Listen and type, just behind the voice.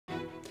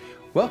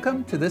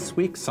Welcome to this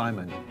week's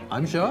Simon.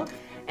 I'm Jacques.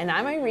 And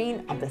I'm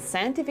Irene of the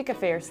Scientific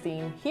Affairs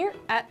team here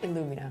at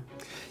Illumina.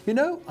 You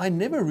know, I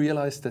never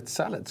realized that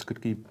salads could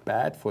be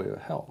bad for your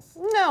health.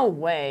 No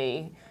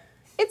way.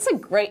 It's a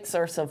great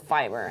source of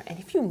fiber, and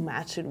if you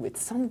match it with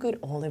some good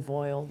olive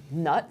oil,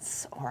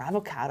 nuts, or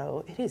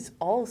avocado, it is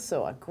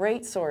also a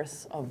great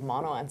source of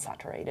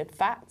monounsaturated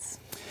fats.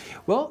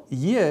 Well,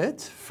 yet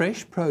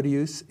fresh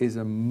produce is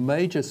a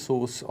major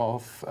source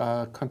of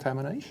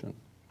contamination.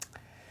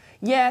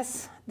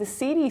 Yes, the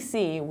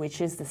CDC,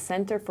 which is the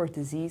Center for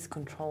Disease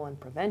Control and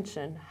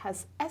Prevention,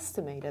 has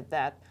estimated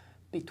that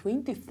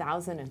between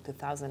 2000 and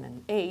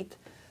 2008,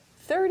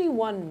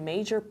 31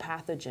 major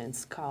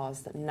pathogens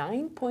caused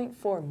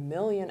 9.4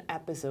 million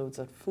episodes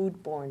of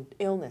foodborne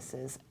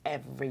illnesses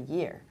every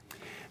year.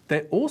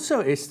 They also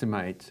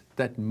estimate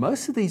that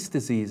most of these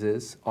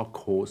diseases are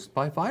caused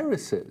by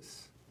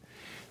viruses.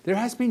 There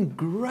has been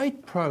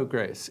great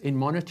progress in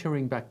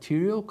monitoring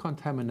bacterial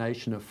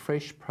contamination of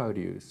fresh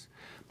produce,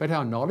 but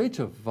our knowledge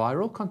of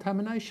viral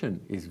contamination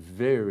is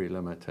very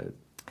limited.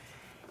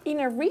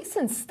 In a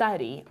recent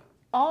study,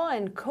 Awe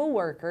and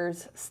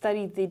co-workers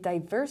studied the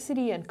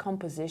diversity and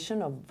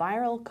composition of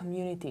viral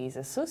communities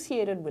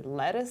associated with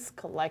lettuce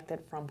collected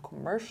from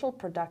commercial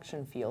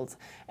production fields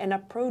and a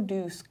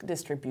produce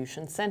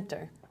distribution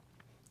center.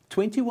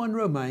 21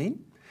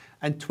 romaine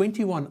and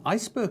 21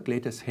 iceberg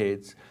lettuce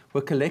heads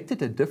were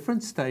collected at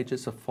different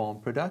stages of farm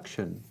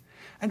production,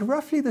 and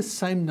roughly the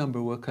same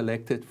number were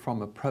collected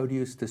from a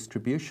produce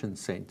distribution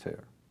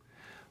center.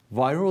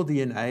 Viral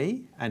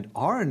DNA and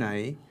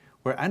RNA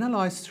were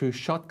analyzed through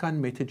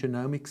shotgun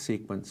metagenomics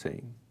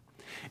sequencing.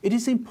 It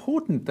is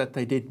important that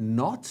they did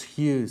not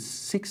use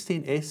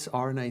 16S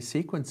RNA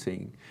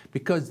sequencing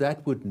because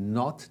that would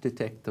not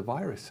detect the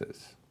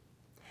viruses.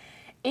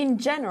 In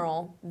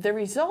general, the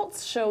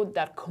results showed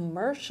that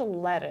commercial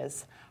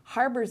lettuce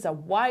harbors a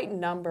wide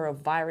number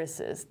of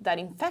viruses that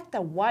infect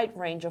a wide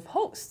range of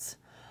hosts.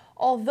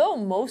 Although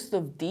most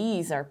of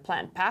these are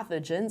plant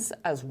pathogens,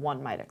 as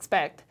one might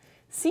expect,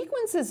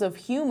 sequences of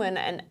human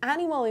and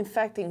animal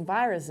infecting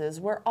viruses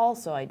were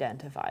also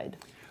identified.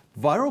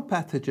 Viral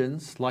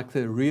pathogens like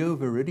the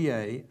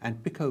Reo-viridae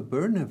and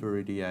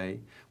Pico-birna-viridae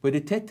were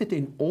detected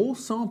in all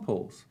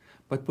samples,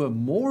 but were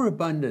more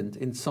abundant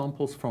in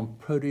samples from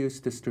produce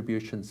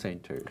distribution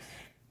centers.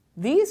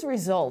 These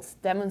results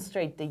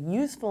demonstrate the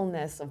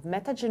usefulness of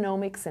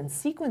metagenomics and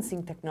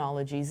sequencing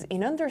technologies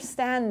in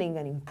understanding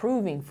and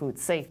improving food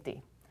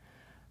safety.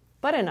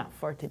 But enough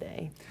for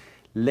today.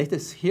 Let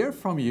us hear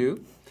from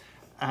you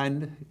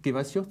and give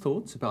us your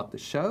thoughts about the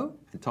show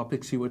and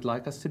topics you would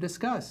like us to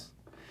discuss.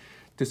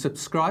 To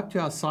subscribe to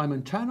our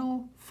Simon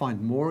channel,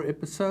 find more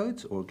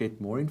episodes, or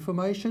get more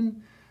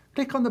information,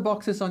 click on the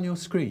boxes on your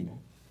screen.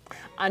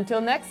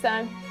 Until next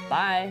time,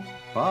 bye.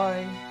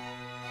 Bye.